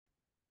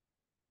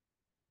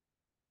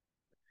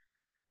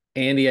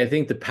Andy, I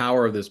think the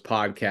power of this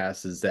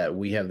podcast is that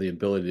we have the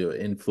ability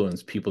to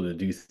influence people to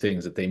do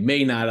things that they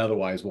may not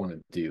otherwise want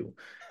to do.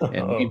 And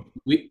Oh,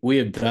 we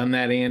have done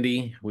that,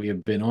 Andy. We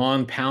have been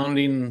on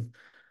pounding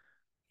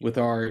with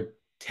our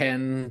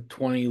 10,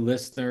 20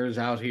 listeners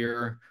out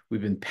here.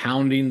 We've been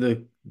pounding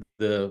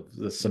the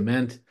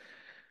cement.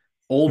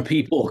 Old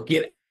people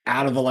get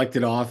out of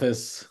elected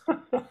office.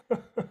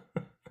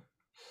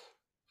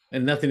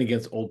 And nothing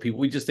against old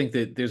people. We just think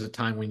that there's a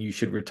time when you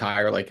should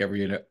retire like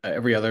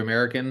every other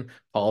American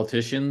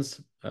politicians.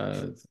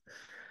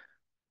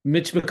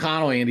 Mitch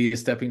McConnell, Andy,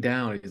 is stepping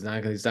down. He's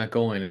not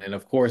going. And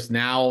of course,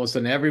 now all of a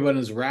sudden everyone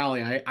is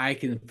rallying. I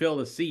can fill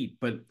the seat,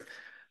 but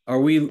are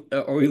we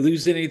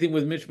losing anything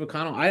with Mitch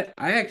McConnell?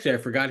 I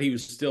forgot he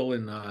was still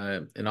in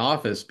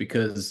office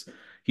because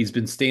he's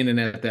been standing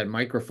at that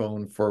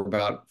microphone for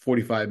about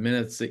 45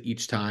 minutes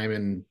each time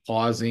and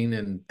pausing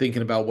and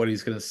thinking about what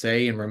he's going to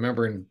say and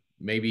remembering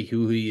maybe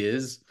who he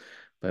is.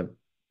 But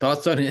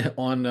thoughts on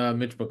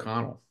Mitch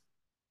McConnell?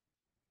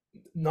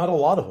 not a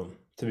lot of them,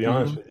 to be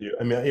honest Mhm. with you.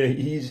 I mean,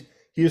 he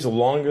is the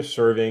longest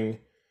serving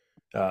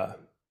uh,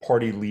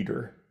 party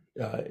leader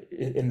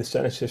in the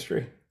Senate's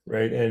history,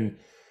 right? And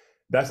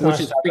that's not Which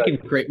a is stat that,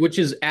 freaking crazy, which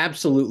is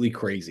absolutely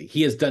crazy.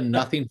 He has done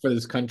nothing for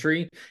this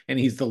country, and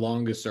he's the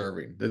longest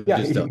serving. That yeah,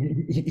 just does.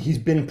 he's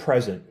been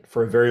present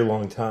for a very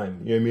long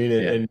time. You know what I mean?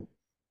 Yeah, And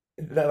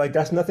that, like,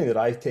 that's nothing that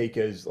I take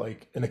as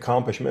like an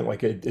accomplishment.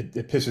 Like it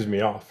pisses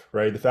me off,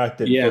 right? The fact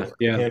that yeah, folks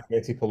yeah. like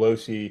Nancy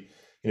Pelosi,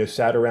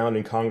 sat around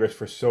in Congress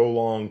for so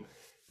long.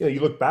 You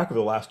look back over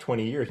the last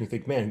 20 years and you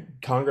think, man,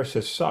 Congress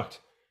has sucked.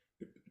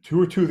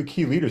 Two of the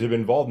key leaders have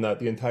been involved in that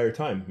the entire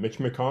time. Mitch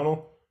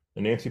McConnell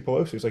and Nancy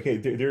Pelosi. It's like, hey,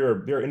 there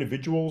are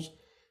individuals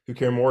who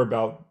care more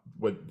about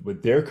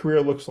what their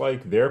career looks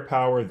like, their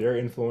power, their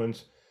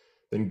influence,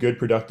 than good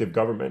productive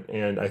government.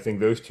 And I think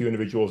those two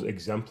individuals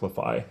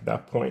exemplify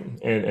that point.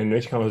 And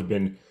Mitch McConnell has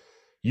been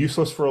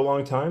useless for a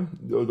long time.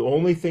 The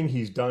only thing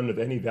he's done of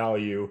any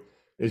value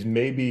is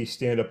maybe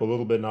stand up a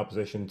little bit in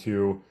opposition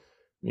to,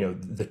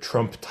 the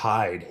Trump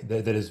tide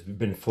that has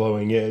been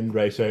flowing in,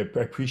 right? So I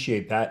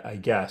appreciate that, I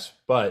guess.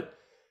 But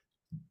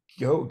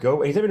go,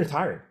 and he's not even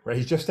retiring, right?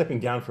 He's just stepping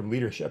down from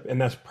leadership. And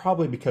that's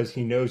probably because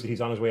he knows that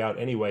he's on his way out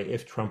anyway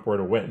if Trump were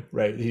to win,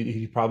 right?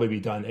 He'd probably be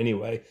done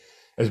anyway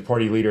as a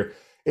party leader.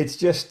 It's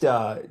just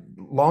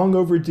long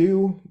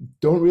overdue.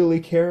 Don't really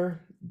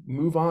care.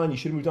 Move on. You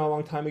should have moved on a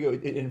long time ago.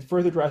 And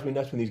further drives me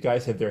nuts when these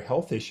guys have their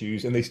health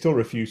issues and they still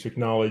refuse to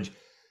acknowledge,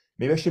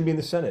 maybe I shouldn't be in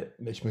the Senate,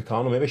 Mitch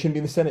McConnell. Maybe I shouldn't be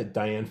in the Senate,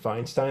 Dianne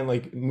Feinstein.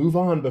 Like, move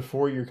on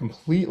before you're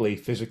completely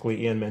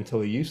physically and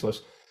mentally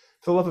useless.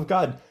 For the love of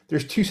God,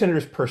 there's two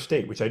senators per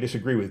state, which I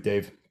disagree with,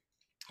 Dave.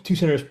 Two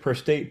senators per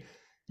state.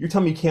 You're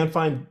telling me you can't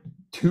find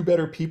two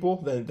better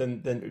people than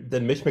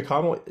Mitch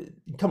McConnell?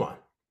 Come on,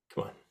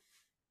 come on.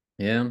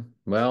 Yeah.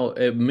 Well,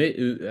 I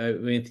mean,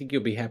 I think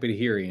you'll be happy to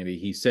hear, Andy.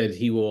 He said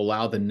he will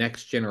allow the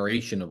next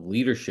generation of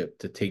leadership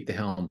to take the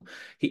helm.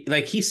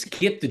 He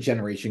skipped the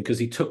generation because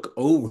he took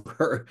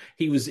over.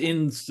 He was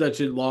in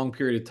such a long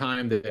period of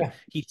time that Yeah.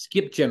 he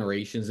skipped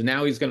generations, and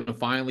now he's going to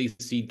finally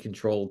cede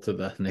control to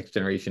the next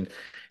generation.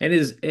 And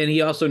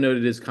he also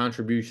noted his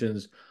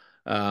contributions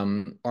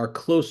are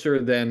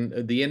closer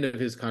than the end of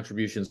his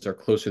contributions are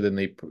closer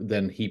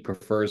than he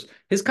prefers.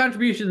 His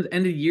contributions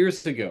ended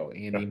years ago,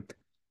 Yeah. Andy.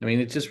 I mean,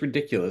 it's just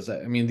ridiculous.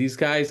 I mean, these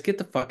guys get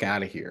the fuck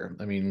out of here.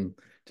 I mean,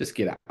 just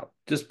get out.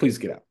 Just please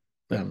get out.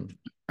 Yeah.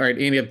 All right,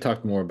 Andy, I've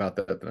talked more about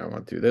that than I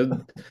want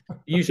to.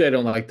 Usually, I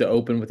don't like to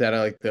open with that.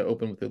 I like to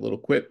open with a little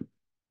quip.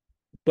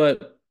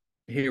 But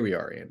here we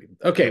are, Andy.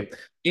 Sure. Okay,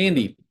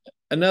 Andy,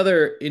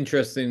 another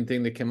interesting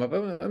thing that came up.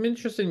 I'm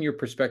interested in your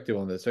perspective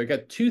on this. So I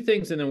got two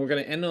things, and then we're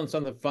going to end on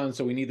something fun.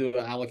 So we need to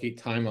allocate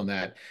time on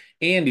that.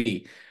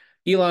 Andy,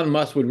 Elon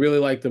Musk would really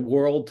like the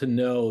world to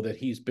know that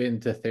he's been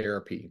to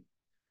therapy.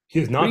 He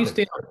has Where do not you been to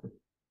stand? therapy.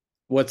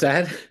 What's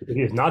that? He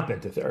has not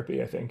been to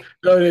therapy, I think.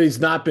 No, no, he's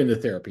not been to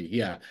therapy.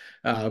 Yeah.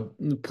 Uh,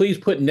 Please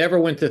put never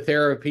went to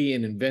therapy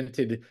and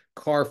invented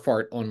car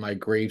fart on my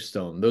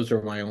gravestone. Those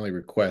are my only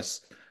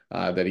requests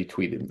that he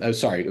tweeted.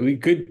 Sorry.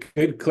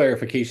 Good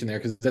clarification there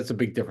because that's a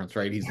big difference,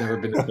 right? He's never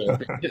been to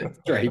therapy.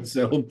 Right.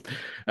 So,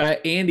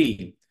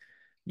 Andy,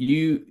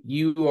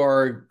 you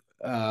are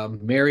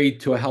married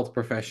to a health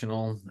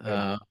professional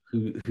Yeah.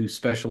 who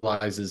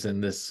specializes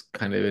in this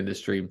kind of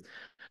industry.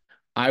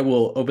 I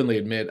will openly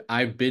admit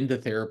I've been to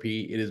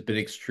therapy. It has been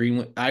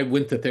extremely. I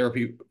went to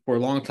therapy for a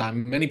long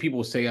time. Many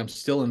people say I'm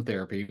still in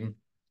therapy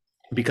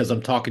because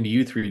I'm talking to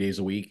you 3 days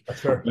a week.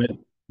 That's fair.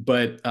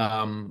 But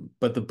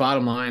the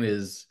bottom line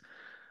is,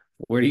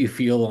 where do you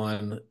feel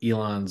on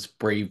Elon's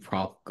brave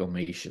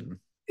proclamation?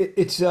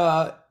 It's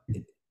a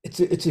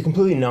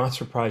completely not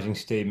surprising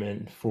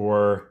statement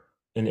for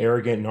an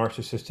arrogant,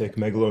 narcissistic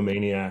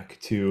megalomaniac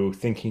to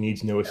think he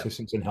needs no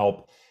assistance and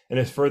help, and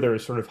is further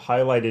sort of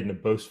highlighted in a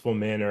boastful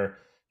manner,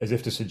 as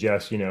if to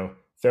suggest,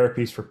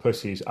 therapy's for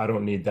pussies. I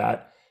don't need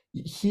that.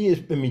 He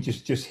is, I mean,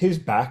 just his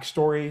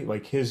backstory,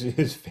 like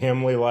his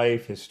family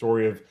life, his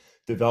story of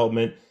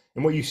development,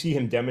 and what you see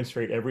him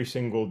demonstrate every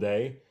single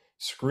day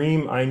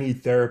scream, "I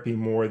need therapy"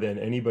 more than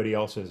anybody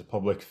else as a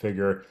public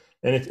figure.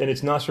 And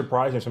it's not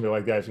surprising somebody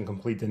like that is in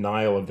complete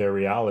denial of their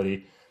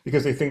reality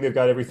because they think they've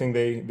got everything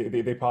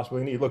they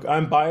possibly need. Look,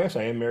 I'm biased.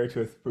 I am married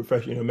to a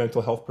professional,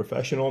 mental health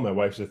professional. My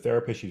wife's a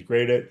therapist. She's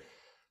great at it.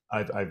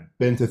 I've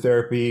been to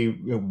therapy.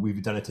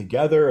 We've done it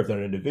together. I've done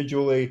it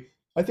individually.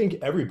 I think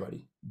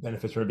everybody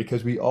benefits from it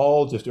because we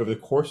all just over the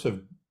course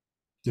of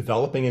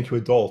developing into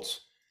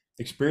adults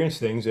experience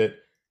things that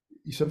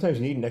you sometimes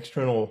need an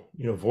external,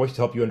 voice to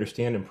help you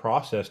understand and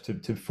process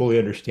to fully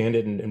understand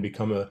it and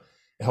become a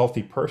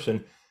healthy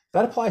person.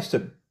 That applies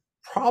to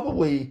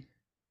probably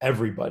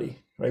everybody,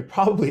 right?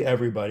 Probably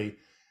everybody,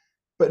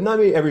 but not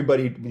maybe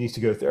everybody needs to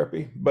go to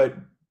therapy, but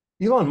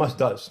Elon Musk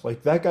does.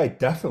 Like that guy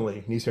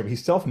definitely needs therapy.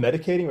 He's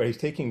self-medicating, right? He's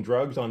taking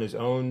drugs on his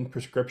own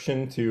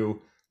prescription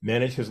to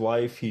manage his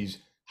life. He's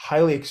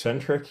highly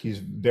eccentric. He's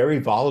very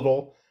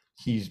volatile.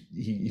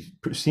 He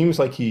seems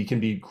like he can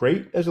be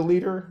great as a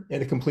leader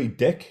and a complete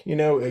dick,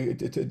 and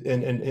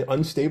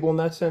unstable in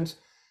that sense.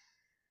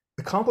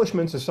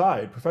 Accomplishments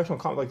aside,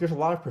 like there's a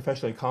lot of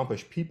professionally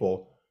accomplished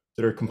people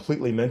that are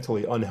completely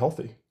mentally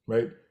unhealthy,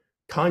 right?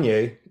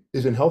 Kanye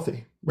isn't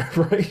healthy,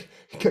 right?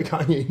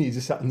 Kanye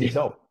needs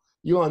help.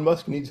 Elon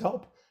Musk needs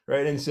help,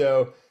 right? And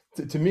so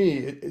to me,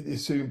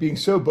 it's being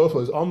so both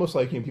is almost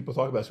like people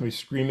talk about somebody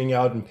screaming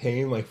out in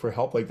pain, like for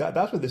help, like that.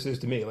 That's what this is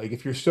to me. Like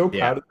if you're so Yeah.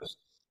 proud of this,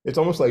 it's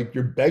almost like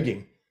you're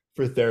begging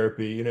for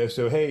therapy,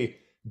 So hey,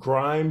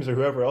 Grimes or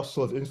whoever else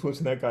still has influence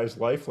in that guy's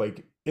life,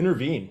 like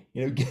intervene,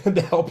 give him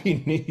the help he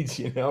needs.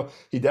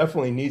 He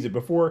definitely needs it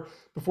before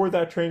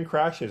that train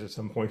crashes at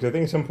some point. Because I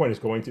think at some point it's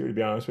going to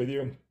be honest with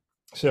you.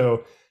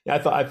 So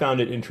yeah, I found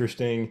it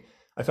interesting.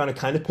 I found it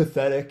kind of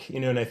pathetic,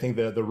 and I think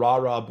the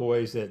rah-rah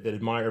boys that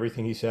admire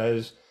everything he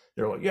says,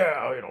 they're like,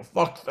 yeah,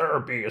 fuck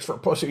therapy, it's for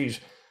pussies.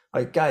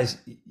 Like, guys,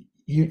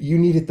 you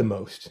need it the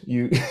most.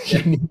 You need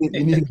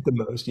it the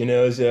most,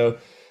 So,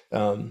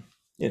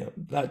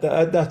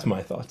 that's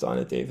my thoughts on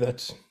it, Dave.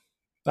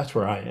 That's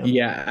where I am.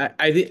 Yeah,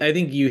 I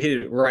think you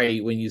hit it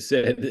right when you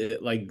said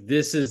like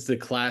this is the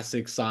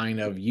classic sign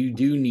of you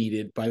do need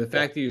it. By the Yeah.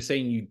 fact that you're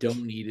saying you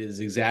don't need it is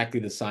exactly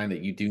the sign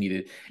that you do need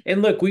it.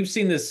 And look, we've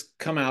seen this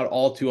come out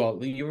all too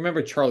often. You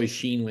remember Charlie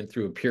Sheen went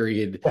through a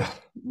period Yeah.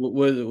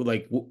 was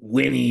like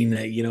winning,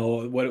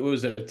 what it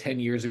was 10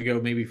 years ago,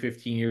 maybe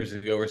 15 years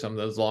ago or something.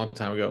 That was a long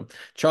time ago.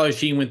 Charlie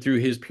Sheen went through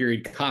his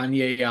period.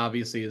 Kanye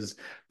obviously has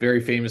very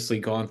famously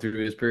gone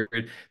through his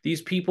period.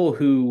 These people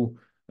who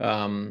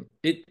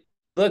it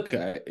look,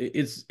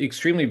 it's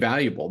extremely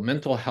valuable.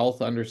 Mental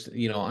health,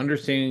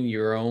 understanding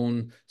your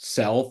own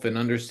self and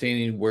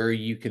understanding where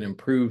you can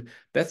improve.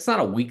 That's not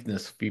a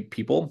weakness for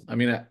people. I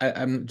mean,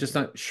 I'm just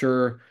not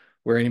sure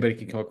where anybody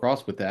can come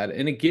across with that.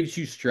 And it gives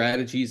you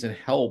strategies and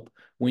help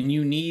when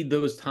you need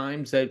those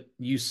times that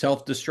you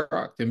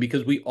self-destruct. And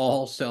because we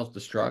all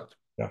self-destruct,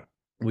 Yeah.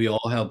 we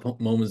all have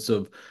moments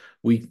of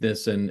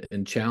weakness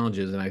and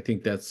challenges, and I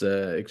think that's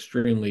an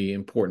extremely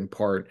important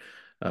part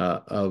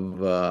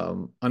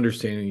of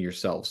understanding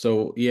yourself.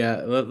 So yeah,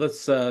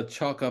 us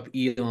chalk up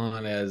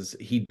Elon as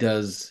he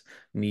does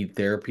need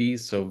therapy.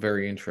 So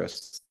very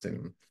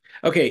interesting.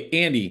 Okay,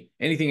 Andy,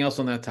 anything else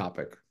on that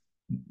topic?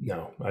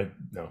 No,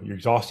 you're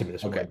exhausting me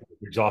this Okay. morning.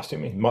 You're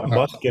exhausting me. All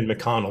Musk and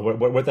McConnell.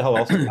 What the hell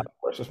else do you right. have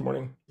for us this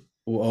morning?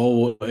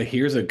 Oh,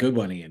 here's a good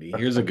one, Andy.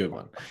 Here's a good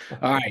one.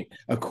 All right.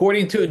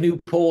 According to a new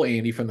poll,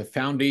 Andy, from the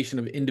Foundation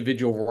of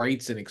Individual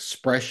Rights and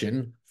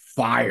Expression,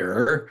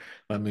 FIRE,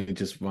 let me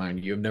just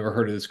remind you, I've never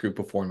heard of this group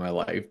before in my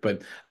life,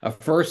 but a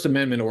First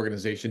Amendment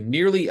organization,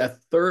 nearly a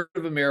third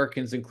of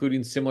Americans,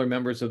 including similar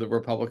members of the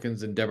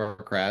Republicans and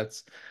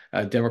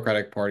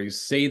Democratic parties,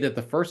 say that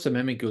the First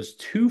Amendment goes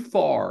too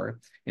far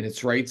in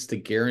its rights to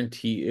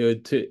guarantee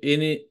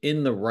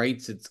in the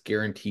rights it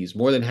guarantees.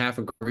 More than half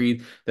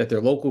agreed that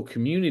their local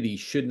community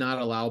should not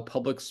allow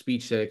public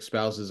speech that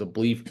espouses a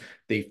belief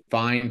they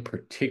find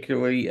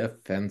particularly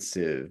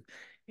offensive.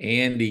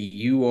 Andy,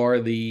 you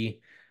are the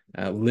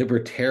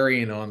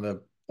libertarian on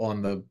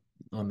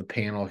the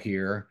panel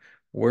here.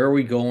 Where are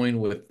we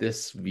going with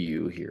this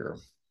view here?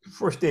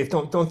 First, Dave,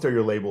 don't throw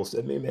your labels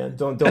at me, man.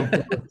 Don't.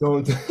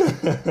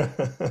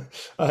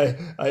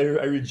 I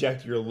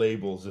reject your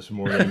labels this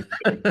morning.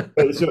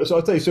 So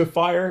I'll tell you. So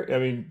Fire, I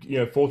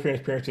mean, full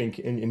transparency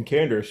in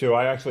candor. So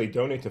I actually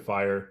donate to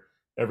Fire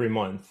every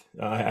month.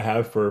 I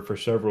have for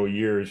several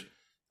years.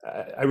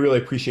 I really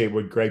appreciate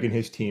what Greg and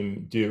his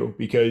team do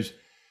because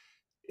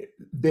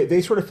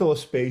they sort of fill a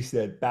space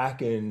that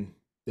back in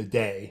the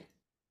day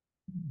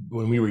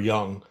when we were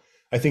young,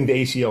 I think the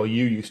ACLU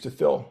used to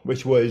fill,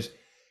 which was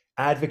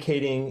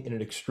advocating in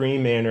an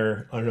extreme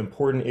manner on an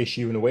important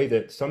issue in a way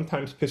that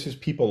sometimes pisses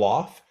people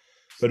off,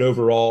 but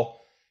overall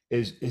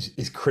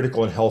is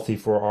critical and healthy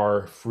for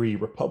our free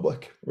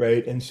republic,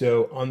 right? And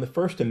so on the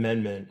First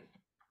Amendment,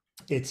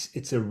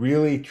 it's a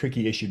really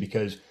tricky issue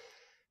because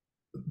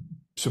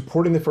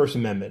supporting the First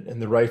Amendment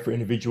and the right for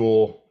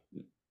individual,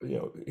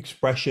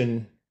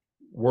 expression,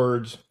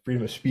 words,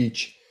 freedom of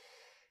speech,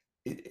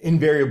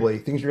 invariably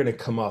things are going to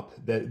come up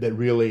that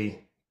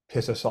really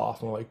piss us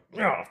off. And we're like,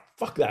 oh,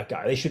 fuck that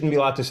guy. They shouldn't be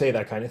allowed to say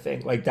that kind of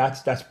thing. Like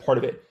that's part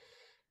of it.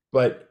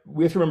 But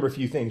we have to remember a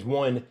few things.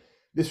 One,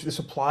 this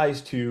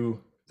applies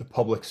to the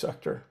public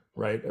sector,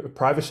 right? A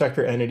private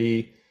sector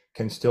entity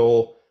can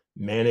still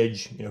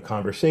manage,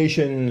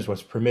 conversations,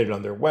 what's permitted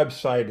on their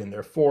website and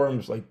their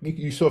forums. Like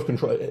you still have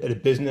control at a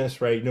business,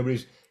 right?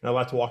 Nobody's not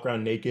allowed to walk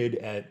around naked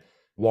at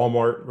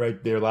Walmart,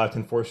 right? They're allowed to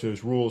enforce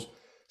those rules.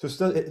 So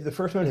still, the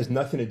First Amendment has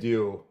nothing to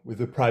do with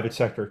the private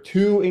sector,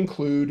 to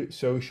include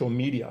social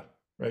media,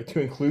 right?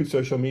 To include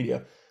social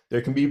media.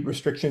 There can be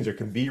restrictions, there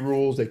can be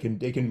rules, they can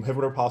have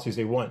whatever policies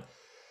they want.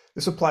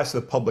 This applies to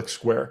the public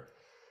square,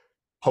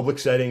 public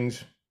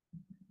settings,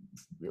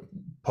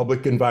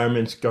 public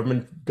environments,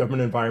 government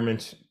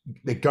environments,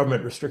 the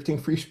government restricting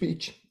free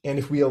speech. And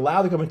if we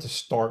allow the government to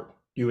start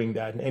doing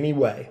that in any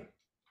way,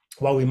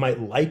 while we might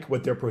like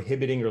what they're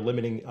prohibiting or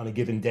limiting on a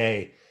given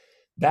day,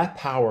 that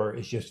power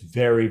is just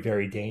very,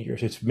 very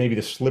dangerous. It's maybe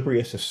the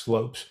slipperiest of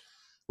slopes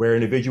where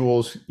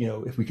individuals,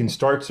 if we can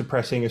start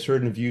suppressing a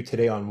certain view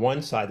today on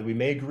one side that we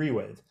may agree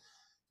with,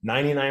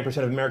 99%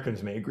 of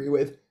Americans may agree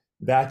with,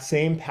 that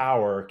same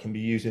power can be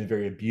used in a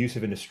very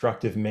abusive and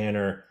destructive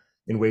manner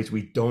in ways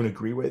we don't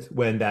agree with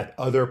when that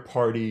other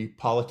party,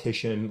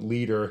 politician,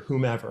 leader,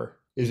 whomever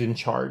is in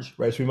charge,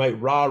 right? So we might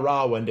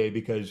rah one day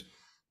because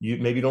you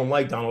maybe don't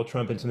like Donald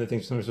Trump and some of the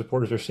things some of his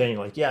supporters are saying,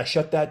 like, yeah,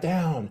 shut that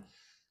down.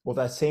 Well,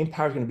 that same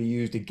power is going to be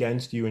used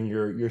against you and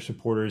your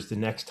supporters the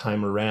next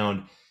time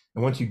around.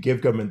 And once you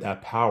give government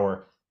that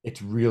power,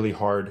 it's really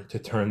hard to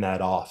turn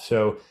that off.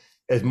 So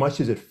as much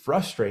as it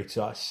frustrates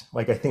us,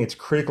 like I think it's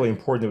critically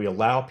important that we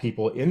allow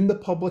people in the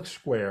public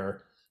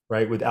square,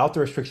 right, without the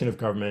restriction of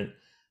government,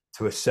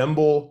 to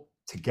assemble,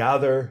 to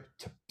gather,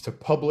 to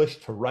publish,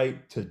 to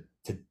write, to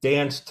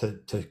dance,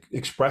 to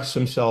express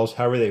themselves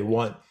however they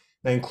want.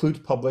 That includes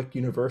public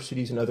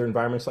universities and other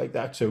environments like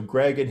that. So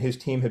Greg and his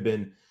team have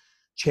been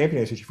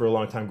championing this issue for a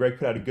long time. Greg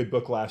put out a good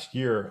book last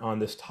year on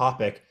this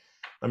topic.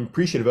 I'm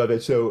appreciative of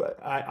it. So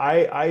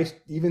I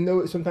even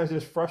though sometimes it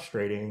is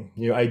frustrating,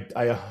 I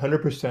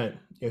 100%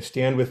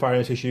 stand with fire on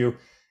this issue.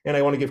 And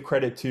I want to give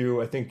credit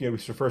to, I think, we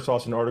first saw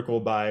an article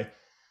by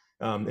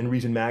in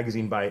Reason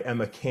Magazine by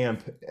Emma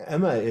Camp.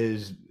 Emma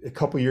is a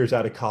couple years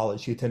out of college.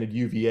 She attended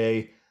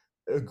UVA,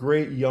 a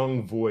great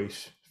young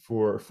voice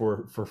for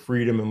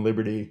freedom and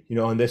liberty,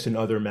 on this and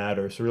other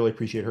matters. So really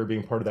appreciate her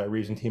being part of that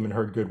Reason team and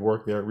her good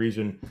work there at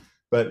Reason.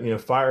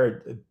 But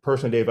fire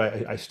personally, Dave,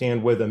 I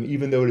stand with them,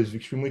 even though it is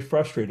extremely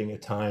frustrating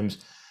at times.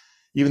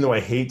 Even though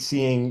I hate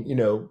seeing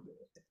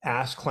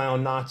ass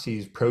clown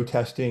Nazis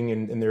protesting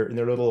in their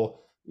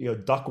little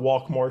duck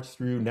walk march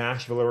through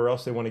Nashville or wherever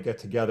else they want to get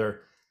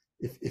together.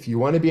 If you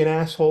want to be an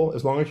asshole,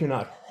 as long as you're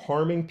not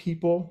harming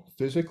people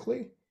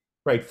physically,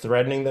 right,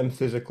 threatening them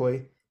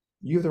physically,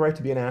 you have the right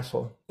to be an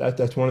asshole.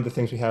 That's one of the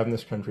things we have in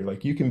this country.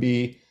 Like you can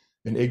be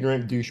an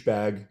ignorant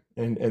douchebag,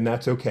 and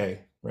that's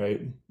okay,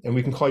 right? And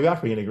we can call you out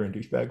for being an ignorant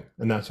douchebag,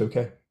 and that's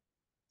okay.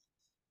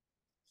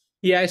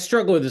 Yeah, I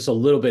struggle with this a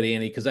little bit,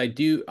 Andy, because I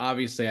do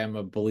obviously I'm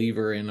a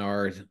believer in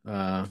our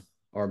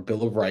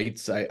Bill of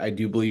Rights. I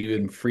do believe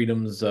in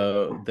freedoms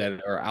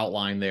that are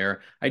outlined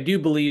there. I do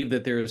believe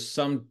that there's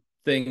some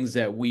things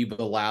that we've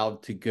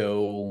allowed to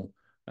go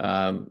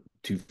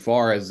too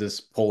far as this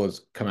poll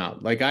has come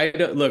out. Like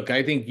look,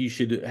 I think you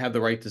should have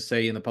the right to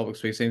say in the public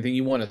space anything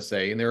you want to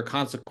say, and there are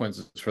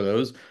consequences for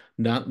those,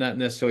 not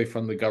necessarily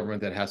from the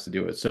government that has to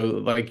do it. So,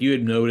 like you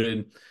had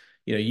noted,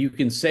 you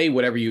can say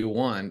whatever you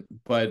want,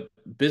 but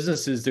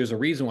businesses, there's a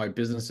reason why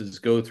businesses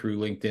go through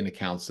LinkedIn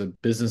accounts. The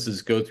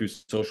businesses go through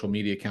social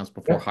media accounts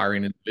before Yeah.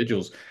 hiring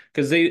individuals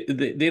because they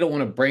don't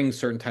want to bring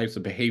certain types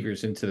of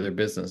behaviors into their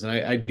business. And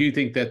I do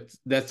think that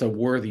that's a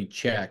worthy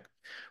check.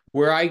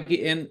 Where I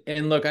get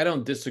and look, I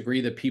don't disagree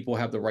that people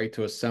have the right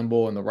to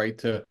assemble and the right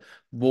to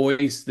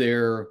voice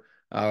their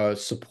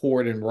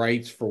support and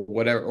rights for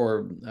whatever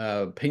or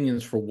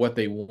opinions for what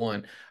they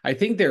want. I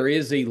think there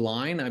is a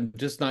line. I'm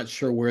just not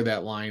sure where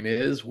that line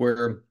is,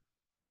 where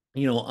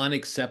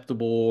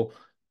unacceptable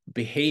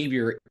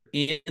behavior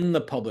in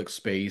the public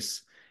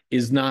space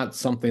is not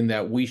something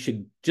that we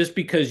should, just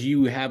because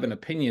you have an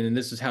opinion and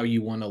this is how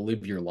you want to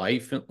live your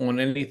life on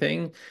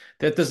anything,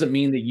 that doesn't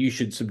mean that you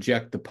should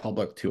subject the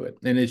public to it.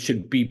 And it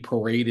should be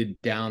paraded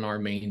down our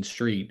main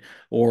street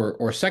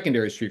or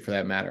secondary street for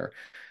that matter.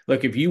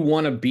 Look, if you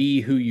want to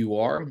be who you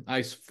are,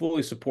 I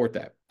fully support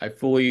that. I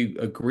fully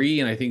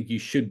agree. And I think you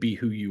should be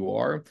who you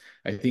are.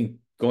 I think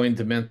going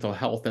to mental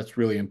health, that's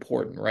really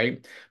important,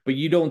 right? But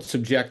you don't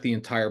subject the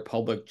entire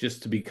public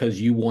just because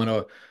you want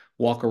to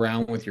walk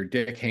around with your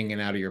dick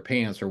hanging out of your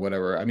pants or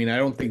whatever. I mean, I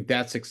don't think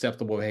that's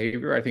acceptable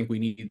behavior. I think we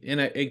need,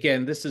 and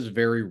again, this is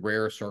very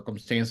rare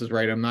circumstances,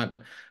 right? I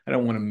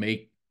don't want to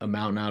make a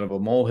mountain out of a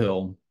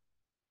molehill,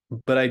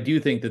 but I do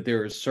think that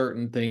there are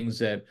certain things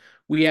that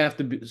we have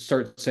to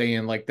start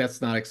saying, like,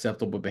 that's not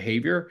acceptable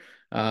behavior.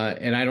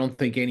 And I don't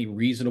think any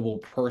reasonable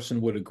person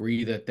would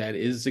agree that that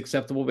is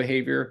acceptable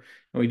behavior.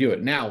 And we do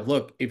it. Now,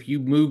 look, if you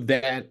move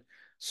that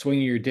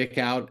swinging your dick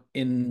out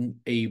in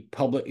a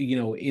public,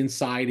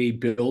 inside a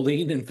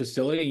building and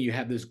facility, and you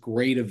have this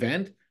great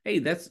event, hey,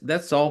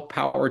 that's all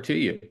power to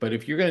you. But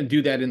if you're going to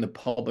do that in the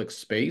public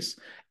space,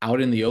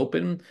 out in the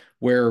open,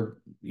 where,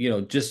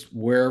 just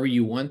wherever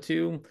you want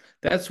to,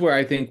 that's where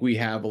I think we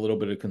have a little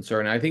bit of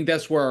concern. I think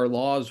that's where our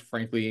laws,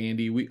 frankly,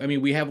 Andy, I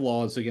mean, we have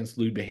laws against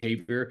lewd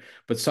behavior,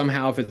 but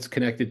somehow if it's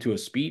connected to a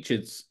speech,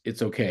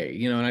 it's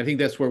okay, and I think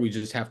that's where we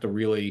just have to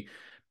really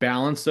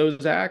balance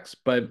those acts.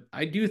 But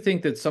I do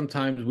think that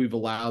sometimes we've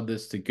allowed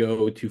this to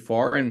go too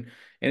far, and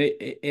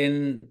it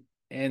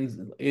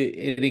and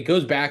it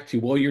goes back to,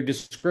 well, you're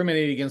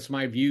discriminating against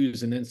my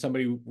views, and then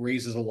somebody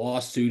raises a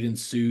lawsuit and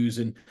sues,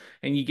 and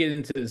you get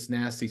into this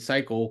nasty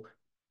cycle,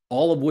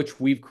 all of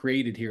which we've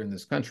created here in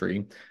this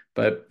country.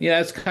 But yeah,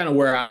 that's kind of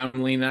where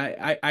I'm leaning.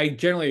 I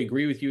generally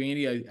agree with you,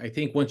 Andy. I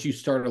think once you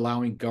start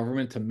allowing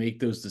government to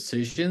make those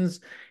decisions,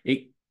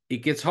 it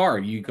gets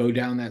hard. You go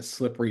down that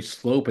slippery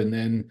slope, and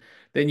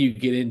then you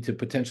get into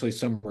potentially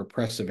some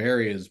repressive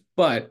areas.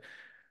 But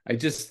I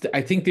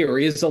think there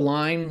is a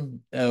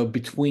line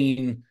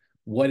between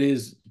what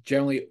is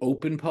generally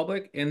open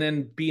public and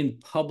then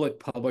being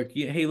public.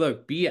 Hey,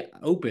 look, be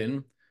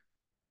open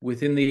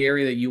within the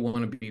area that you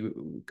want to be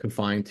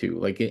confined to,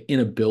 like in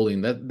a building.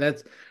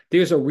 That's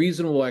There's a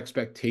reasonable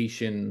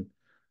expectation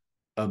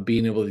of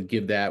being able to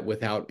give that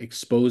without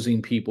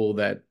exposing people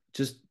that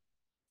just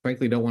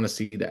frankly don't want to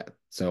see that.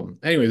 So,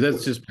 anyways,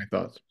 that's just my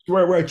thoughts.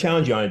 Where I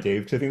challenge you on it,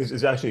 Dave, because I think this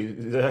is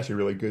actually a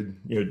really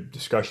good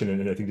discussion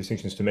and I think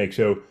distinctions to make.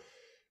 So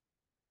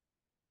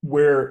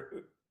where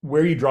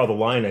where you draw the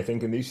line, I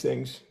think, in these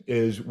things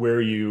is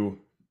where you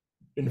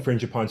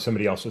infringe upon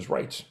somebody else's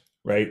rights,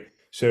 right?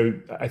 So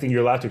I think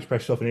you're allowed to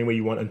express yourself in any way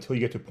you want until you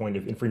get to a point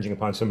of infringing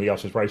upon somebody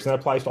else's rights. And that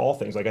applies to all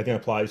things. Like I think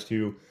it applies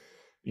to,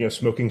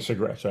 smoking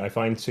cigarettes. I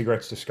find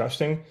cigarettes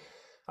disgusting.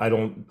 I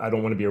don't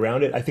want to be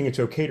around it. I think it's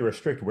okay to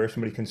restrict where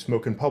somebody can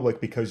smoke in public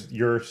because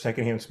your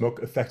secondhand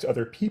smoke affects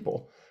other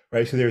people,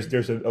 right? So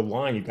there's a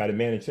line you've got to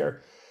manage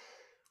there.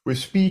 With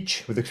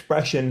speech, with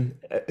expression,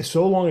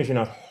 so long as you're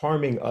not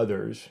harming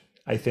others,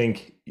 I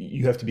think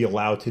you have to be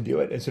allowed to do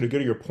it. And so to go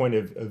to your point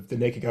of the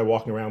naked guy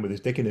walking around with his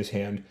dick in his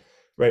hand,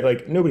 right?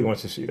 Like nobody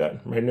wants to see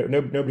that, right?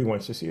 Nobody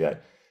wants to see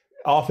that.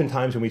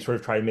 Oftentimes when we sort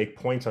of try to make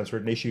points on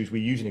certain issues,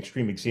 we use an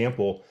extreme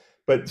example,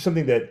 but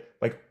something that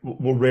like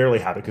will rarely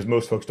happen because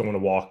most folks don't want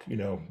to walk,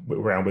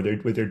 around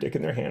with their dick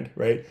in their hand,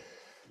 right?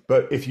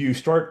 But if you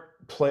start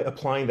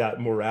applying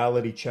that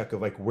morality check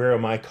of like, where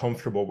am I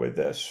comfortable with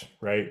this,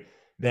 right?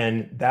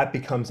 Then that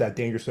becomes that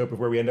dangerous slope of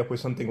where we end up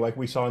with something like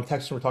we saw in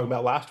Texas we were talking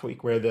about last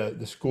week, where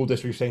the school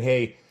district is saying,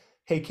 hey,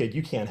 kid,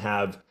 you can't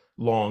have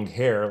long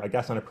hair. Like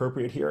that's not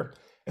appropriate here.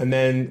 And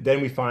then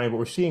we find what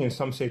we're seeing in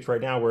some states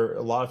right now, where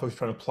a lot of folks are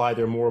trying to apply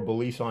their moral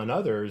beliefs on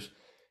others.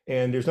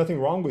 And there's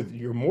nothing wrong with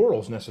your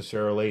morals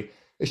necessarily.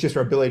 It's just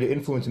our ability to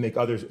influence and make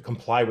others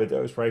comply with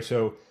those, right?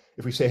 So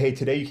if we say, hey,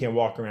 today you can't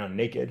walk around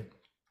naked,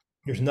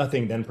 there's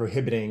nothing then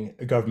prohibiting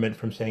a government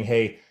from saying,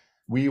 hey,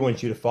 we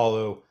want you to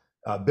follow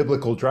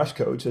biblical dress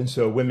codes. And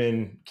so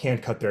women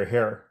can't cut their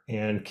hair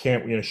and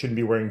shouldn't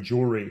be wearing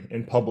jewelry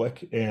in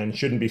public and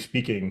shouldn't be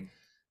speaking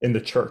in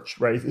the church,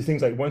 right?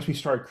 Things like once we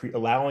start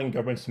allowing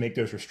governments to make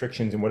those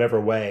restrictions in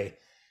whatever way,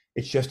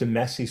 it's just a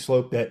messy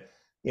slope that,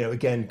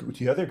 again, to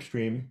the other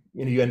extreme,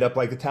 you end up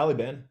like the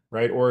Taliban,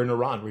 right? Or in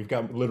Iran, where you've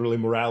got literally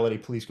morality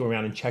police going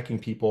around and checking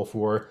people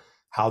for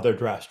how they're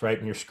dressed, right?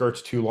 And your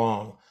skirt's too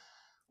long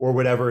or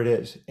whatever it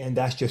is. And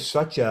that's just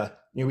such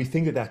we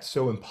think that that's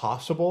so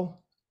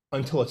impossible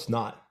until it's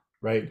not,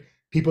 right?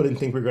 People didn't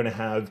think we were going to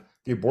have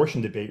the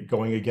abortion debate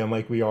going again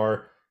like we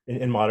are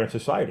in modern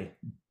society,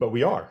 but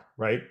we are,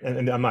 right?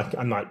 And I'm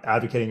not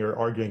advocating or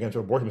arguing against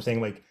abortion. I'm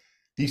saying like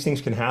these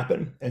things can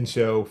happen. And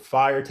so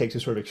FIRE takes a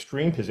sort of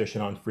extreme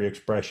position on free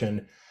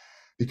expression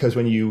because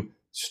when you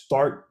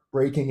start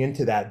breaking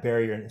into that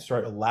barrier and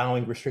start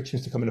allowing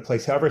restrictions to come into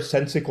place, however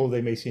sensical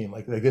they may seem,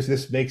 like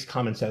this makes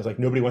common sense. Like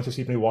nobody wants to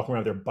see somebody walking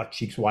around with their butt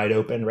cheeks wide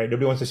open, right?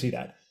 Nobody wants to see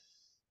that.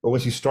 But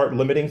once you start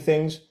limiting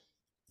things,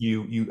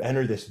 you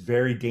enter this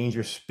very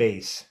dangerous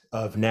space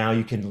of now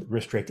you can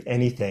restrict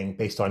anything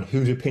based on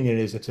whose opinion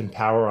it is that's in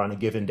power on a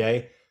given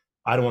day.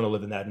 I don't want to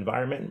live in that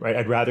environment, right?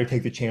 I'd rather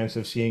take the chance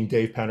of seeing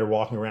Dave Pounder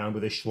walking around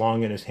with a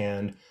schlong in his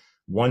hand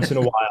once in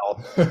a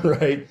while,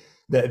 right?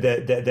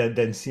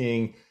 Than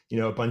seeing,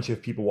 a bunch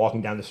of people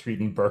walking down the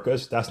street in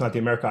burqas. That's not the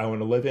America I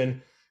want to live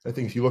in. I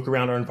think if you look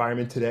around our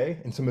environment today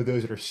and some of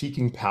those that are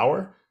seeking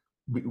power,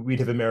 we'd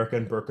have America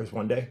in burqas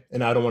one day.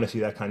 And I don't want to see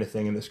that kind of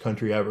thing in this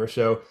country ever.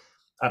 So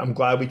I'm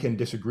glad we can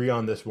disagree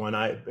on this one.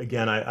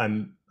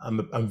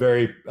 I'm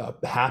very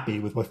happy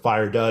with what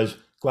FIRE does.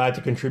 Glad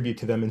to contribute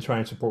to them and try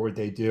and support what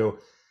they do.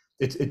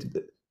 It's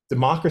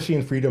democracy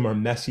and freedom are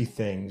messy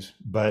things,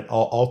 but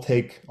I'll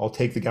take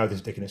the guy with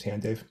his dick in his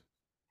hand, Dave.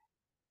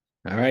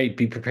 All right,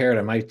 be prepared.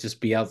 I might just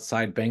be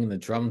outside banging the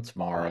drum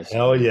tomorrow.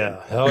 Hell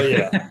yeah, hell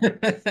yeah.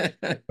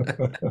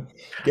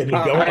 Getting it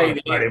All going on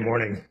right, Friday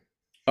morning.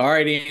 all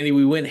right, Andy.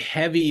 We went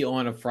heavy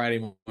on a Friday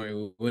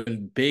morning. We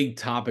went big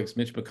topics: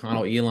 Mitch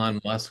McConnell,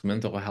 Elon Musk,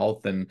 mental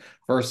health, and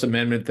First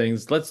Amendment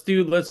things. Let's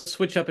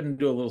switch up and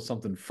do a little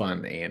something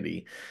fun,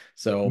 Andy.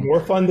 So More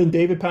fun than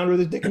David Pounder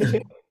with his dick in his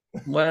hand.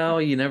 Well,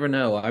 you never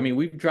know. I mean,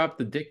 we've dropped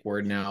the dick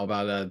word now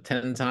about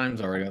 10 times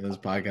already on this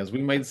podcast.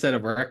 We might set a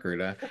record.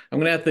 I'm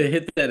gonna have to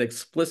hit that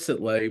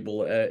explicit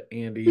label,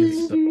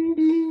 Andy. So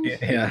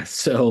yeah,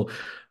 so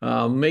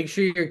make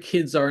sure your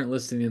kids aren't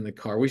listening in the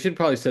car. We should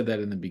probably said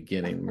that in the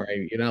beginning,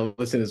 right? You're not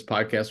listening to this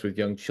podcast with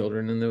young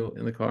children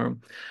in the car.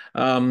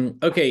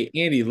 Okay,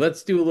 Andy,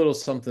 let's do a little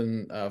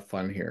something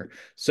fun here.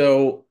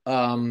 So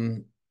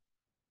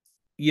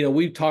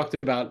we've talked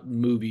about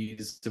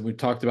movies and we've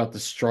talked about the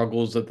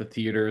struggles at the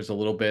theaters a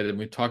little bit, and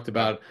we've talked Yeah.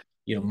 about,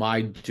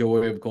 my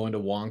joy of going to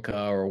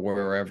Wonka or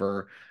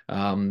wherever.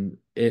 And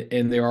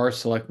there are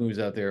select movies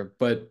out there.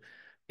 But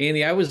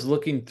Andy, I was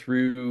looking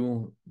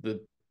through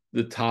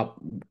the top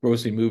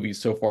grossing movies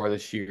so far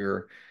this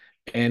year,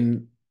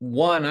 and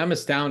one, I'm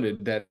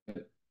astounded that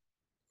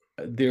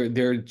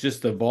they're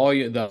just the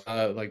volume, the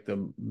like the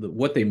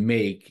what they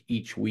make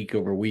each week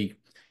over week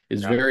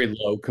is Yeah. very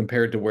low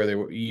compared to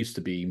where used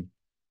to be.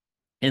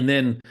 And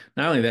then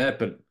not only that,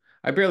 but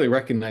I barely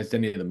recognized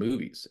any of the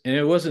movies. And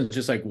it wasn't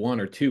just like one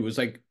or two. It was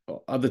like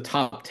of the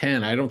top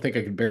 10, I don't think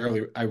I could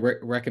barely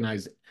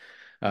recognize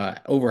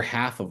over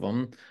half of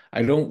them.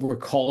 I don't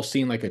recall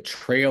seeing like a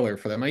trailer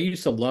for them. I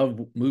used to love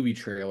movie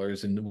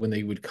trailers and when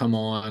they would come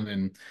on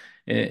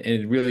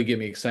and really get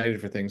me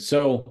excited for things.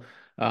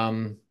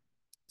 Um,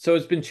 so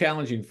it's been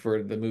challenging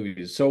for the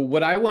movies. So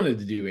what I wanted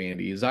to do,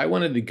 Andy, is I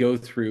wanted to go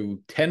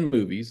through 10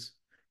 movies,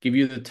 give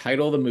you the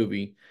title of the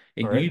movie,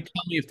 All and you right.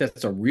 tell me if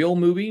that's a real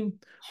movie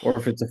or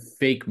if it's a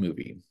fake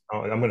movie.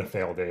 Oh, I'm gonna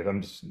fail, Dave.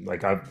 I'm just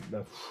like I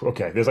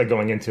okay. This is like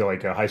going into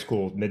like a high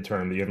school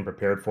midterm that you haven't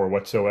prepared for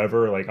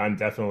whatsoever. Like I'm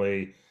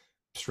definitely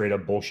straight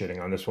up bullshitting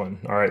on this one.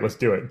 All right, let's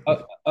do it.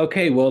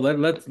 Okay, well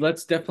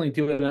let's definitely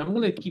do it. And I'm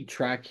gonna keep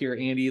track here,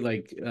 Andy,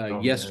 like Oh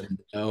yes or man.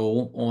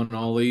 no on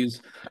all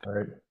these. All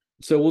right.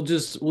 So we'll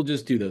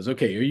just do those.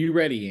 Okay, are you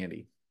ready,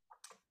 Andy?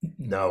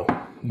 No,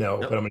 no,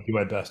 but Nope. I'm gonna do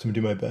my best. I'm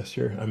gonna do my best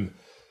here.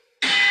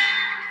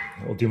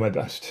 I'll do my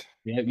best.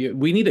 Yeah,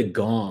 we need a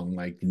gong,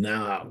 like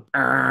no,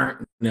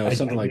 no,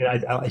 something like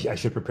I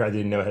should prepare. I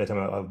didn't know ahead of time.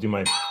 I'll do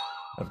my.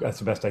 That's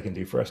the best I can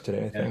do for us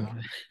today, I think.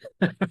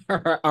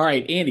 that. All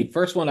right, Andy,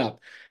 first one up.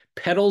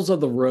 Petals of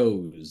the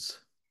Rose.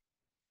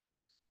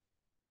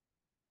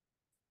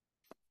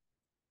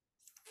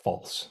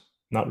 False.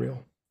 Not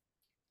real.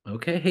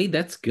 Okay, hey,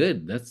 that's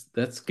good.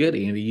 That's good,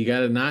 Andy. You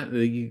got a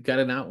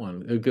not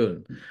one.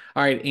 Good.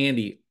 All right,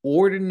 Andy.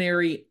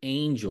 Ordinary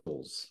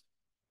Angels.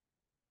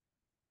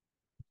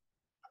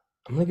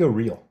 I'm gonna go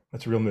real.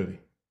 That's a real movie.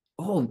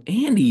 Oh,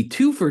 Andy,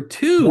 two for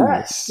two.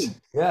 Yes.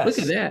 Look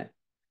at Yes. that.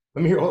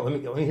 Let me hear.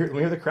 Let me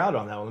hear the crowd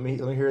on that one. Let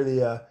me hear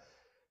the.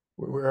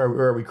 Where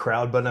are we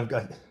crowd button? I've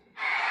got.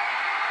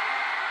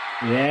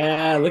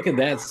 Yeah, look at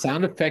that.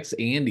 Sound effects,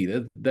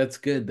 Andy. That's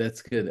good.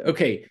 That's good.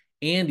 Okay,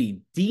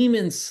 Andy,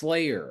 Demon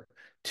Slayer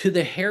to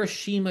the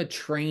Hiroshima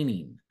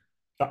training.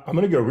 I'm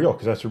gonna go real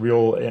because that's a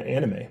real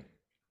anime.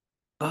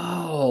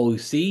 Oh,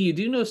 see, you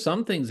do know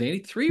some things, Andy.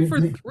 Three for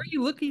three.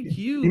 Look at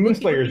you. Demon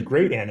Looky, Slayer is looky,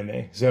 great looky.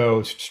 anime.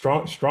 So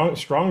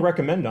strong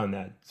recommend on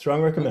that.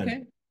 Strong recommend.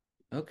 Okay.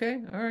 Okay.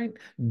 All right.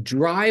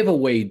 Drive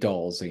away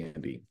dolls,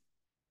 Andy.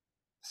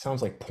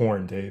 Sounds like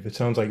porn, Dave. It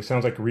sounds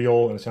like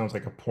real and it sounds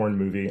like a porn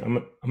movie.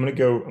 I'm gonna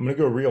go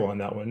real on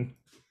that one.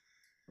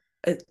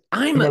 I'm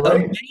Am I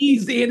right?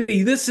 amazed,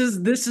 Andy. This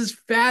is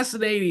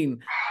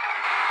fascinating.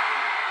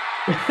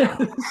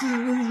 This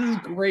is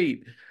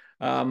great.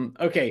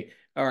 Okay.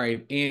 All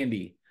right,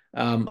 Andy.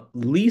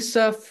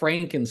 Lisa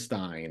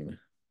Frankenstein.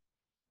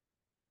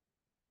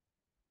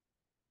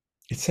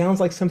 It sounds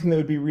like something that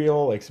would be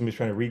real, like somebody's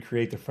trying to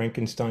recreate the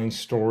Frankenstein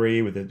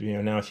story with it,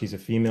 now she's a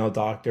female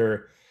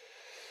doctor.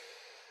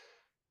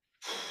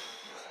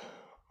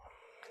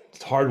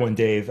 It's a hard one,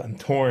 Dave. I'm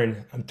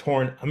torn. I'm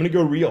torn. I'm gonna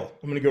go real.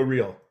 I'm gonna go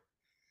real.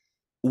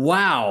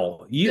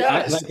 Wow.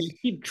 Yes. I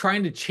keep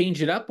trying to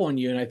change it up on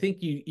you, and I think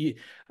you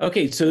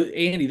okay, so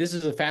Andy, this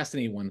is a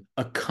fascinating one.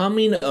 A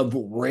coming of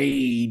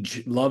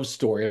rage love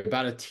story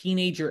about a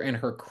teenager and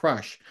her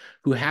crush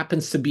who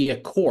happens to be a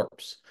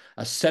corpse.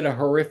 A set of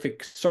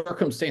horrific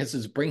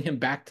circumstances bring him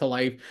back to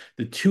life.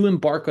 The two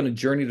embark on a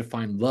journey to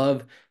find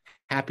love,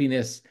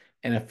 happiness,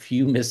 and a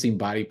few missing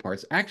body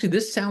parts. Actually,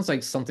 this sounds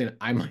like something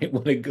I might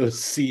want to go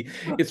see.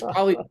 It's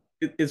probably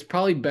it's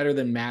probably better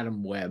than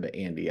Madam Web,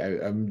 Andy.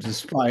 I'm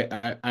just probably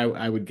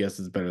I would guess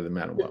it's better than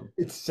Madam Web.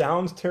 It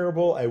sounds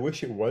terrible. I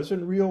wish it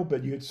wasn't real,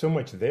 but you had so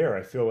much there.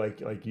 I feel like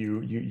you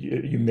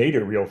made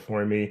it real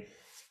for me.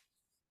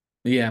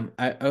 Yeah,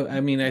 I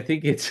mean I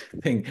think it's a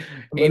thing.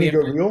 I'm gonna Andy, go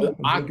real.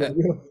 I'm gonna go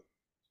real.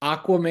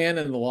 Aquaman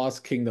and the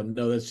Lost Kingdom.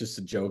 No, that's just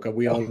a joke.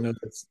 We all know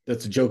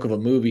that's a joke of a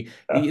movie.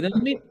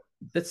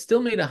 That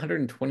still made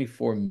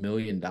 124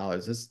 million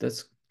dollars.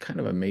 That's kind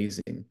of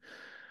amazing.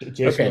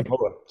 Jason Okay.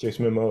 Momoa.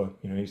 Jason Momoa.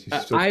 He's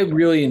still. I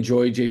really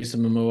enjoy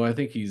Jason Momoa. I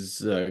think he's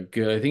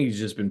good. I think he's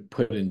just been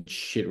put in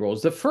shit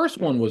roles. The first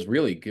one was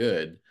really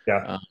good. Yeah.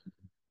 Uh,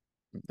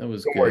 that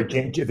was Don't worry,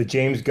 good. the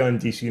James Gunn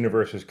DC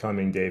universe is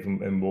coming, Dave,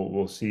 and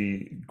we'll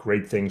see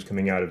great things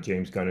coming out of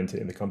James Gunn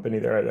into in the company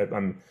there.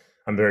 I'm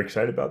very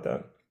excited about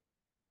that.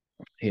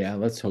 Yeah,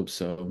 let's hope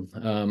so.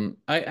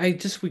 I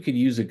just we could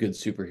use a good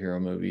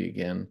superhero movie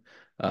again.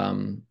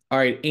 All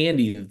right,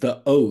 Andy,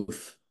 The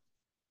Oath.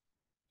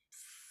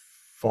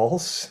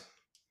 False?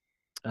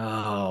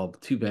 Oh,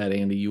 too bad,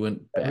 Andy. You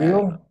went bad.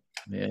 Real?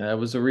 Yeah, that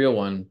was a real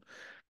one.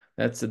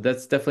 That's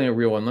definitely a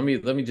real one. Let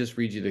me just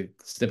read you the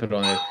snippet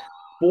on it.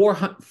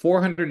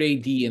 400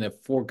 AD in a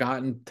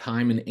forgotten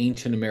time in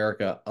ancient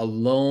America, a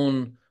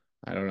lone,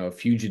 I don't know,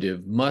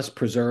 fugitive must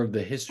preserve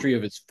the history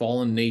of its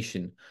fallen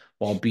nation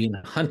while being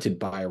hunted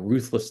by a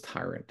ruthless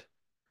tyrant.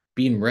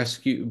 Being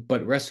rescued,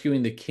 but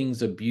rescuing the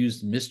king's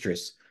abused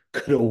mistress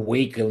could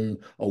awaken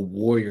a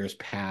warrior's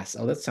past.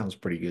 Oh, that sounds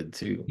pretty good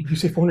too. Did you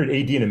say 400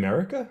 AD in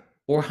America?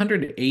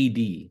 400 AD.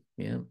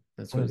 Yeah,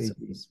 that's what it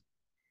 400 AD.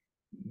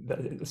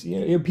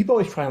 says. People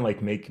always try and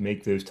like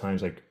make those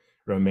times like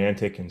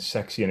romantic and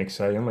sexy and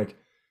exciting. I'm like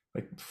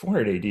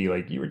 400 AD,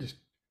 like you were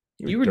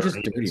You were just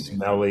dirty and dirty, man.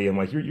 smelly, and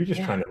like you're just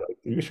Yeah. trying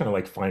to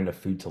like find enough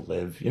food to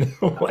live, you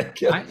know? Like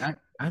yeah.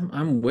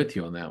 I'm with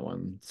you on that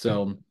one.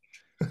 So,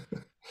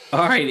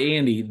 all right,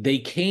 Andy, they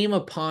came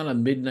upon a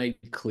midnight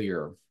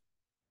clear.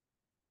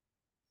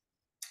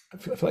 I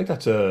feel like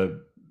that's a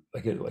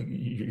like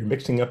you're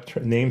mixing up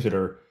names that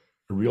are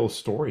a real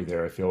story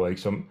there. I feel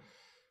like I'm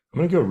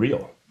gonna go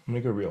real. I'm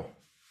gonna go real.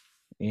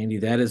 Andy,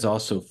 that is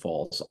also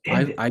false.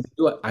 Damn it. I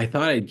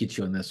thought I'd get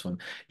you on this one.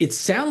 It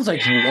sounds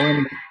like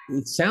one.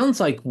 It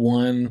sounds like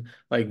one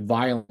like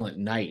Violent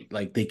Night.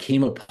 Like they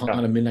came Yeah.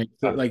 upon a midnight.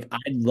 Yeah. Like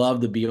I'd love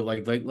to be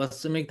like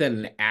let's make that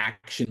an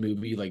action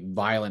movie, like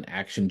violent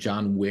action,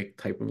 John Wick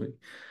type of movie.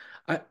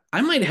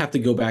 I might have to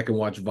go back and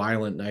watch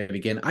Violent Night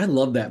again. I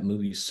love that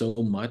movie so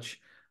much.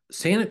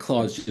 Santa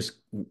Claus just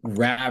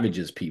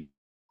ravages people.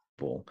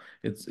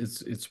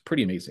 It's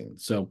pretty amazing.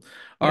 So,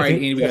 all I right,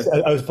 think Andy, we yes,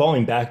 got I was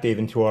falling back, Dave,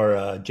 into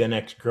our Gen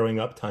X growing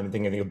up time and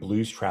thinking, I think of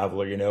Blues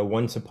Traveler,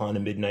 Once Upon a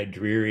Midnight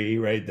Dreary,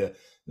 right? The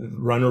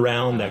Run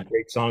Around, uh, that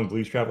great song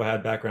Blues Traveler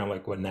had back around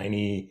like what,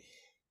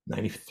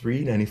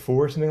 93,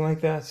 94, something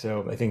like that.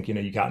 So I think,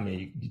 you got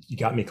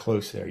me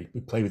close there.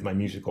 You played with my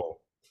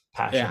musical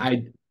yeah,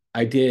 passion.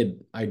 I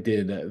did. I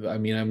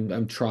mean,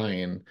 I'm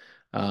trying.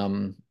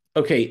 Um,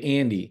 okay,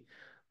 Andy,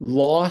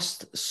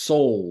 Lost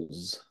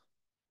Souls.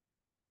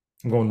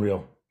 I'm going real.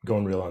 I'm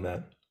going real on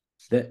that.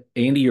 That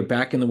Andy, you're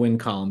back in the win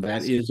column.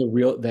 That Yes. is a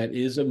real. That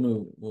is a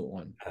move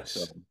one.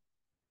 So. Yes.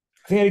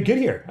 I think I did good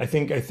here. I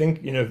think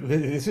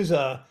this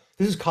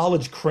is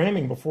college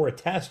cramming before a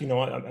test.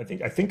 I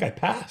think I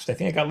passed. I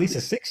think I got at least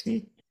a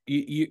 60.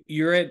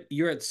 You're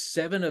at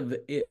seven of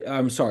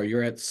I'm sorry,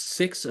 you're at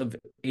 6 of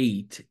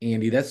 8,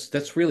 Andy.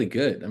 That's really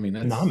good. I mean,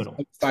 that's Phenomenal.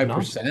 It's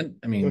phenomenal. 5%.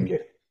 I mean, Okay.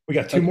 We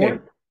got two okay,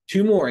 more.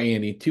 two more,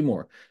 Andy, two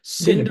more.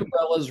 I'm getting to be.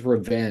 Cinderella's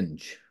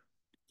Revenge.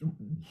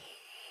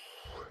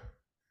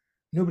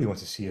 Nobody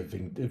wants to see a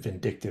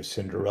vindictive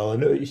Cinderella.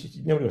 No,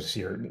 nobody wants to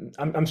see her.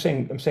 I'm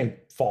saying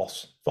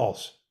false.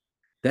 False.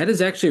 That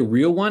is actually a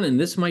real one, and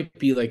this might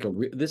be like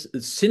this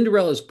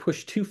Cinderella is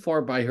pushed too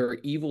far by her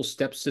evil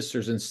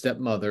stepsisters and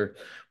stepmother,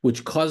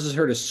 which causes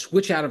her to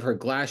switch out of her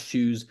glass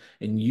shoes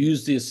and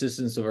use the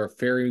assistance of her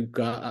fairy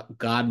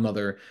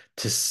godmother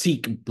to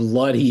seek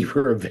bloody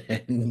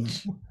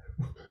revenge.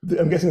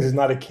 I'm guessing this is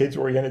not a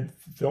kids-oriented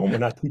film. We're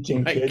not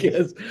teaching My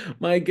kids. guess,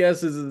 my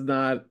guess is it's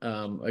not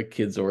a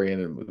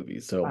kids-oriented movie.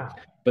 So, Wow.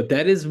 but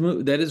that is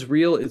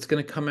real. It's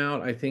going to come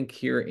out, I think,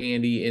 here,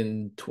 Andy,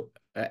 in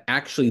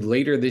actually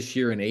later this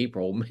year in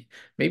April.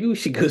 Maybe we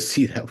should go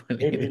see that one,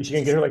 Maybe Andy. she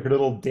can get her like her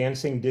little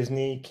dancing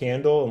Disney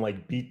candle and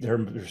like beat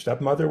her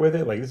stepmother with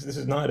it. Like this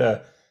is not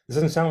a this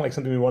doesn't sound like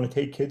something we want to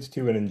take kids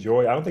to and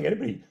enjoy. I don't think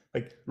anybody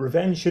like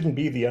revenge shouldn't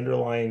be the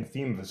underlying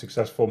theme of a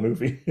successful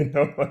movie, you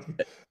know?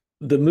 Like,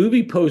 The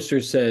movie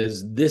poster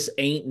says, "This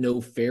ain't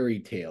no fairy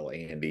tale,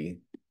 Andy."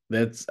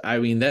 I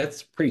mean,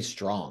 that's pretty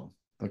strong.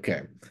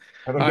 Okay.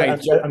 I'm, All gue- right. I'm,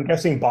 gue- So I'm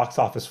guessing box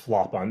office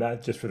flop on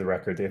that, just for the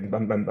record, Dave.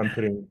 I'm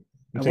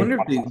I saying wonder if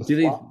box they office do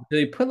they flop. do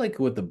they put like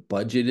what the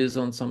budget is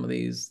on some of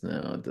these? No,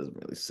 it doesn't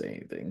really say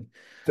anything.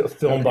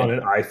 Filmed on Okay.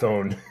 an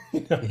iPhone.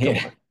 Come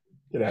Yeah. on,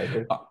 get out of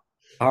here.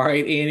 All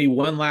right, Andy,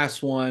 one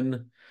last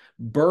one.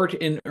 Bert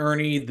and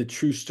Ernie, the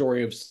true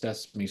story of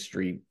Sesame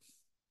Street.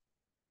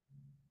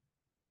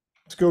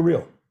 Let's go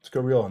real. Let's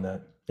go real on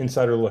that.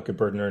 Insider look at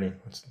Bert and Ernie.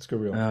 Let's go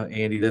real.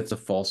 Andy, that's a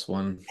false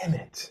one. Damn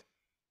it.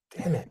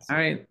 Damn it. All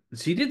right.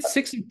 So you did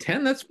 6 of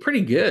 10. That's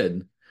pretty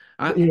good.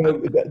 I,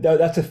 I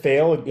That's a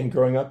fail in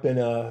growing up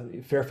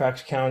in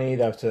Fairfax County.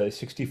 That's a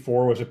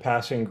 64 was a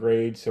passing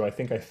grade, so I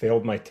think I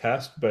failed my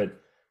test. But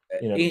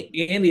you know,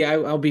 Andy,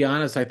 I'll be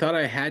honest. I thought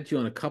I had you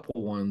on a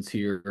couple ones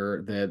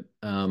here that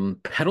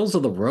Petals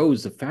of the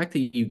Rose. The fact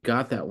that you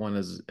got that one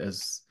as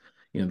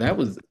that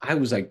was I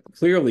was like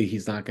clearly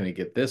he's not going to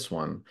get this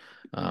one,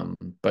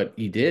 but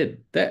he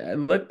did.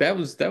 That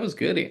was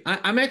good.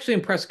 I'm actually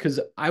impressed because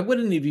I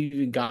wouldn't have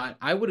even got.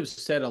 I would have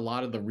said a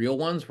lot of the real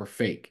ones were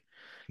fake,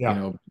 you yeah.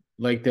 know,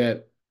 like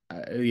that.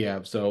 Yeah.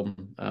 So,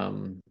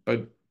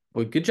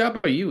 but good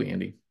job by you,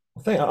 Andy.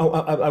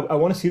 I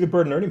want to see the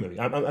Bird and Ernie movie.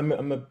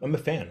 I'm a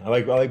fan. I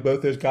like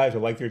both those guys. I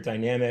like their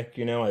dynamic.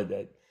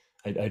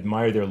 I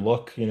admire their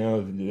look.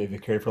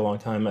 They've carried for a long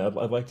time. I'd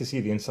like to see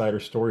the insider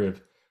story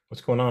of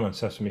what's going on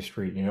Sesame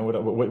Street.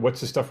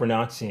 What's the stuff we're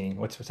not seeing?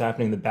 What's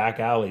happening in the back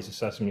alleys of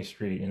Sesame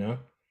Street?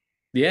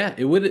 Yeah,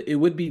 it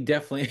would be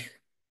definitely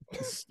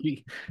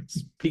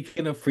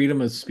speaking of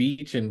freedom of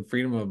speech and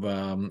freedom of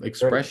Right.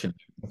 expression.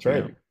 That's Yeah.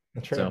 right.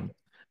 That's right. So,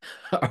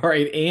 all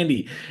right,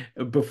 Andy,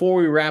 before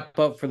we wrap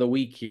up for the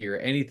week here,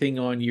 anything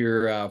on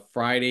your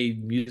Friday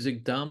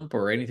music dump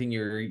or anything I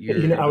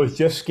you're was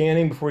just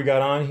scanning before we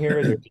got on here.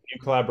 There's a new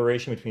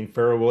collaboration between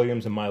Pharrell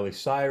Williams and Miley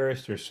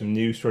Cyrus. There's some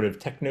new sort of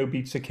techno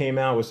beats that came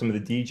out with some of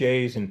the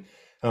DJs and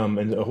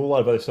a whole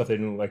lot of other stuff they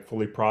didn't like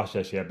fully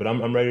process yet. But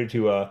I'm ready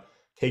to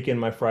take in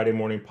my Friday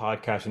morning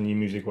podcast and new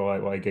music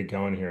while I get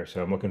going here.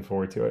 So I'm looking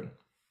forward to it.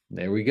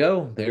 There we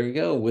go. There we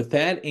go. With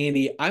that,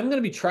 Andy, I'm going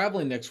to be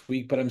traveling next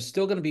week, but I'm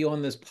still going to be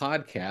on this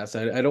podcast.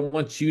 I don't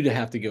want you to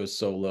have to go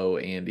solo,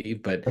 Andy,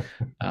 but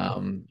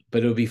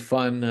it'll be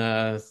fun.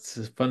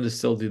 It's fun to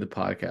still do the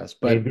podcast.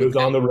 But Dave with goes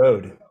on the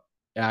road.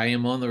 I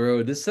am on the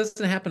road. This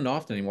doesn't happen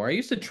often anymore. I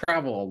used to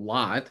travel a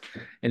lot,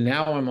 and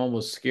now I'm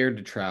almost scared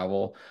to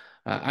travel.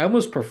 I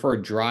almost prefer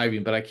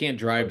driving, but I can't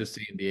drive to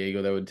San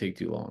Diego. That would take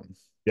too long.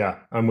 Yeah,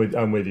 I'm with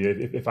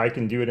you. If I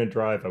can do it in a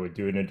drive, I would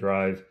do it in a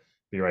drive.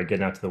 You're right,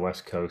 getting out to the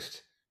West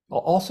Coast.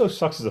 Also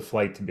sucks as a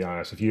flight, to be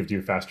honest. If you have to do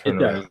a fast It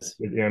turnaround, does.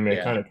 I mean, it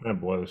Yeah. kind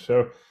of blows.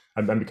 So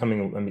I'm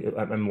becoming,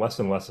 I'm less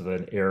and less of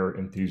an air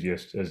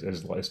enthusiast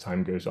as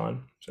time goes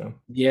on. So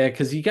Yeah,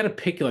 because you got to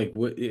pick like,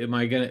 what am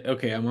I gonna?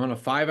 Okay, I'm on a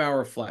 5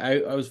 hour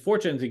flight. I was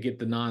fortunate to get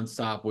the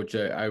nonstop, which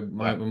I yeah,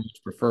 might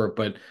most prefer,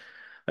 but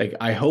like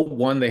I hope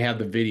one they have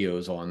the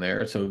videos on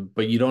there. So,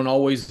 but you don't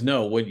always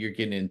know what you're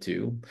getting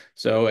into.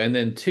 So, and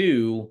then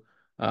two,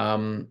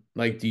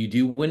 like, do you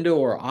do window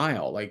or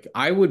aisle? Like,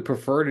 I would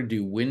prefer to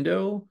do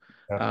window.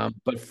 yeah.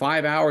 But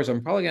 5 hours,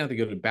 I'm probably gonna have to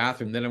go to the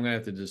bathroom. Then I'm gonna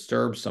have to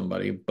disturb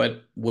somebody.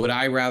 But would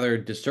I rather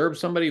disturb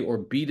somebody or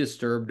be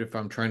disturbed if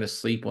I'm trying to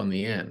sleep on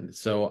the end?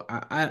 So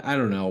I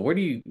don't know. What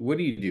do you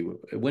do?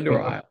 Window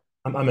or I'm, aisle?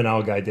 I'm an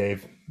aisle guy,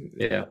 Dave.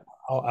 Yeah.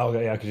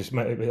 I could just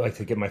I like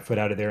to get my foot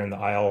out of there in the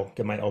aisle,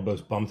 get my elbows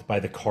bumped by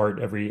the cart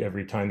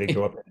every time they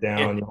go up and Yeah.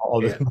 down.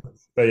 All this. Yeah.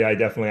 But yeah, I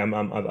definitely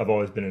I've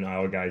always been an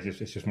aisle guy. It's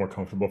just more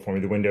comfortable for me.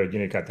 The window,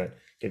 got that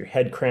get your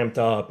head cramped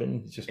up,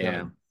 and it's just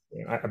not.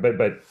 Yeah.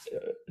 But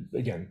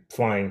again,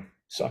 flying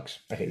sucks.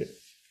 I hate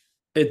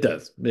It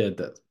does. It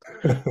does.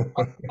 it.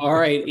 All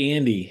right,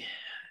 Andy.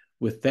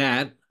 With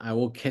that, I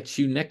will catch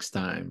you next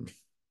time.